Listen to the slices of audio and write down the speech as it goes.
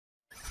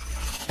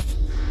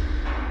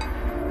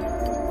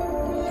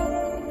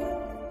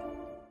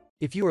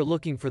If you are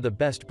looking for the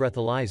best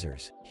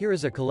breathalyzers, here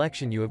is a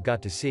collection you have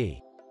got to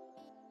see.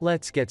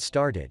 Let's get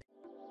started.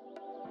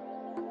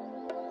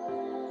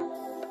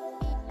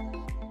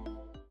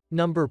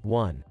 Number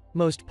 1.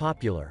 Most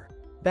popular.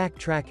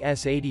 BACtrack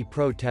S80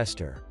 Pro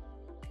Tester.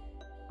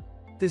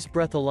 This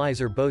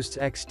breathalyzer boasts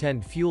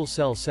X10 fuel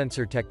cell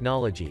sensor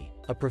technology,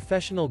 a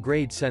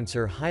professional-grade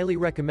sensor highly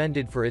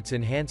recommended for its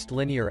enhanced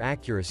linear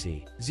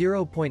accuracy,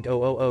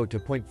 0.000 to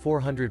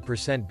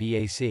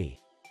 0.400% BAC.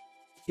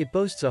 It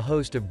boasts a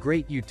host of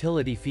great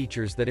utility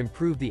features that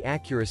improve the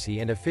accuracy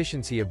and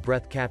efficiency of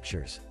breath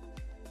captures.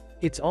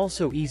 It's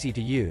also easy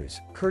to use,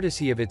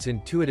 courtesy of its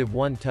intuitive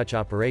one-touch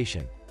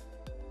operation.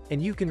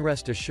 And you can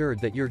rest assured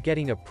that you're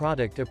getting a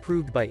product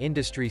approved by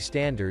industry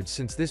standards,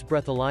 since this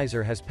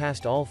breathalyzer has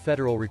passed all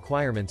federal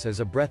requirements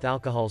as a breath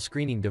alcohol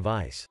screening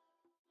device.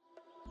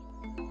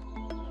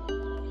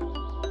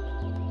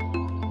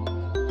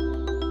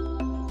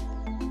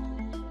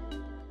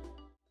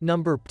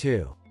 Number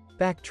 2.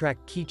 BACtrack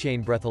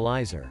Keychain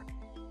Breathalyzer.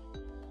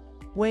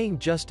 Weighing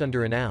just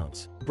under an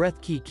ounce,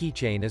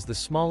 Keychain is the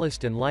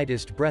smallest and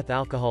lightest breath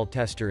alcohol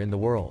tester in the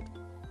world.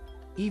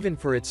 Even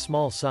for its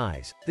small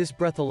size, this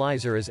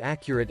breathalyzer is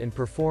accurate and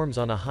performs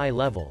on a high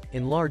level,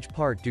 in large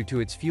part due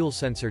to its fuel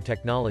sensor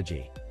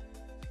technology.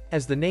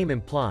 As the name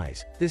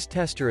implies, this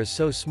tester is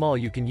so small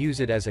you can use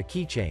it as a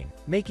keychain,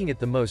 making it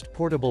the most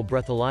portable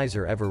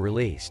breathalyzer ever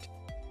released.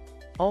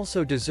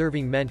 Also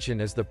deserving mention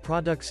is the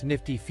product's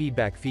nifty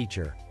feedback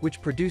feature,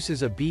 which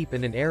produces a beep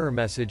and an error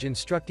message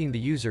instructing the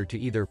user to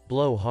either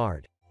blow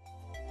hard.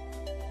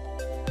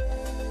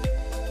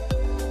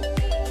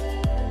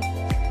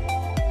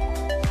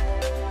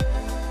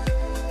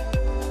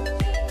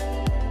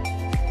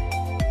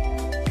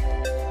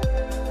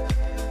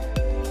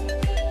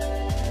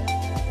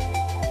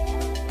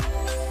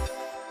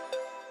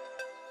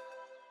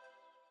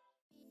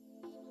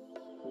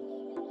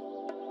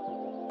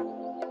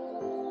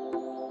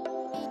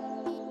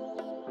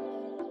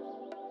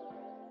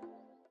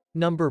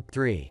 Number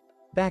 3.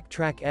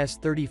 BACtrack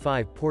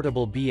S35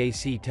 Portable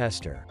BAC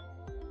Tester.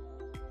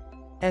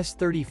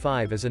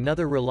 S35 is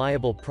another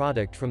reliable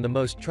product from the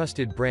most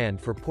trusted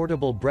brand for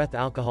portable breath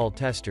alcohol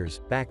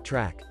testers,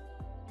 BACtrack.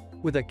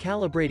 With a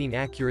calibrating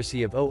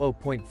accuracy of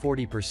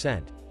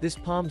 0.40%, this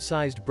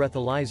palm-sized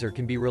breathalyzer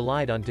can be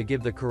relied on to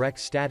give the correct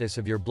status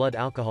of your blood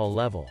alcohol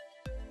level.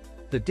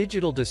 The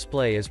digital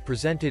display is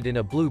presented in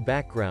a blue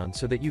background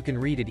so that you can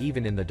read it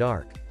even in the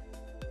dark.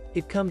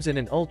 It comes in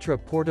an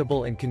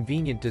ultra-portable and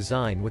convenient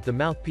design, with the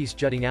mouthpiece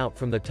jutting out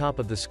from the top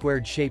of the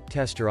squared-shaped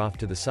tester off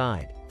to the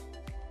side.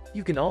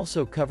 You can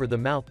also cover the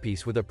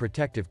mouthpiece with a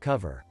protective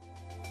cover.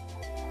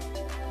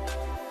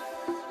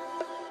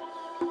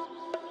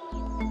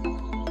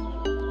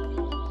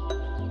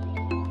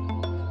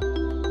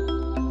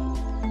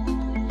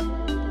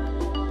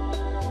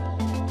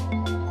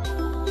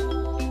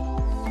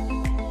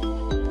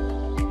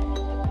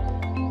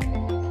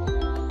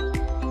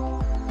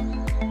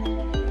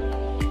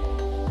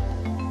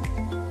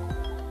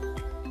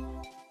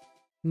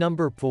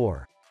 Number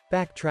 4.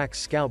 BACtrack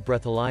Scout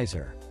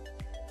Breathalyzer.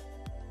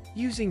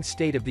 Using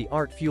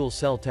state-of-the-art fuel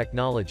cell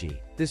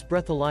technology, this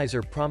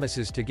breathalyzer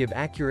promises to give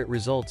accurate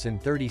results in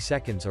 30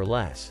 seconds or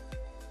less.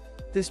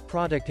 This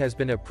product has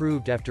been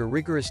approved after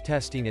rigorous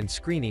testing and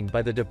screening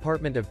by the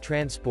Department of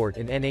Transport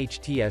and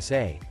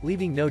NHTSA,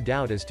 leaving no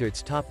doubt as to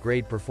its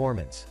top-grade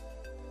performance.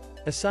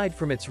 Aside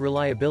from its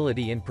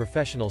reliability in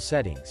professional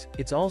settings,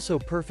 it's also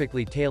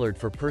perfectly tailored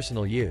for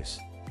personal use.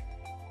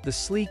 The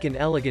sleek and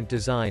elegant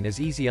design is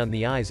easy on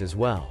the eyes as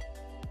well.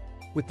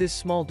 With this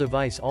small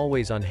device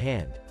always on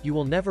hand, you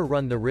will never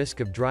run the risk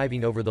of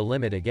driving over the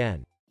limit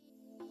again.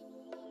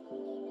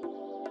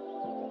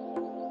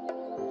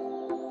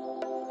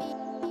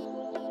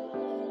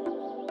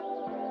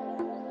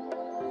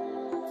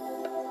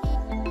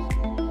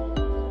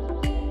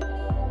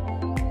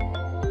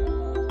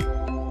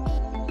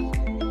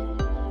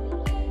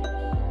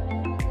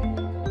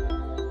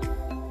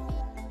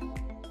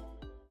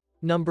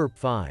 Number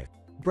 5.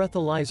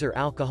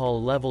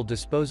 Breathalyzer-Alcohol Level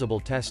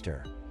Disposable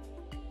Tester.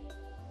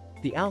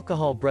 The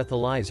alcohol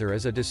breathalyzer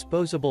is a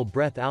disposable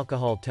breath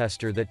alcohol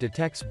tester that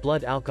detects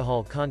blood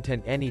alcohol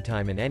content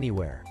anytime and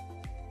anywhere.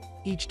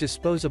 Each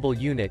disposable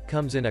unit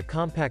comes in a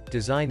compact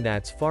design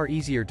that's far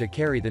easier to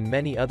carry than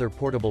many other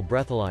portable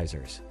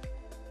breathalyzers.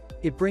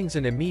 It brings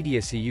an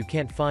immediacy you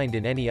can't find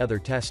in any other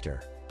tester.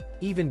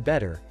 Even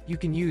better, you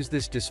can use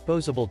this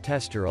disposable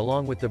tester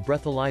along with the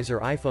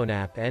Breathalyzer iPhone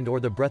app and/or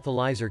the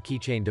Breathalyzer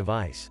Keychain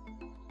device.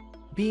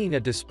 Being a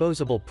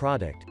disposable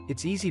product,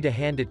 it's easy to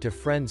hand it to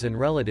friends and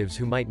relatives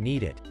who might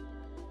need it.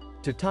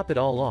 To top it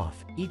all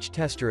off, each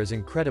tester is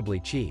incredibly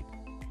cheap.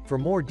 For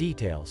more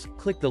details,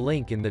 click the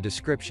link in the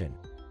description.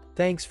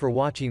 Thanks for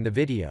watching the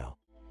video.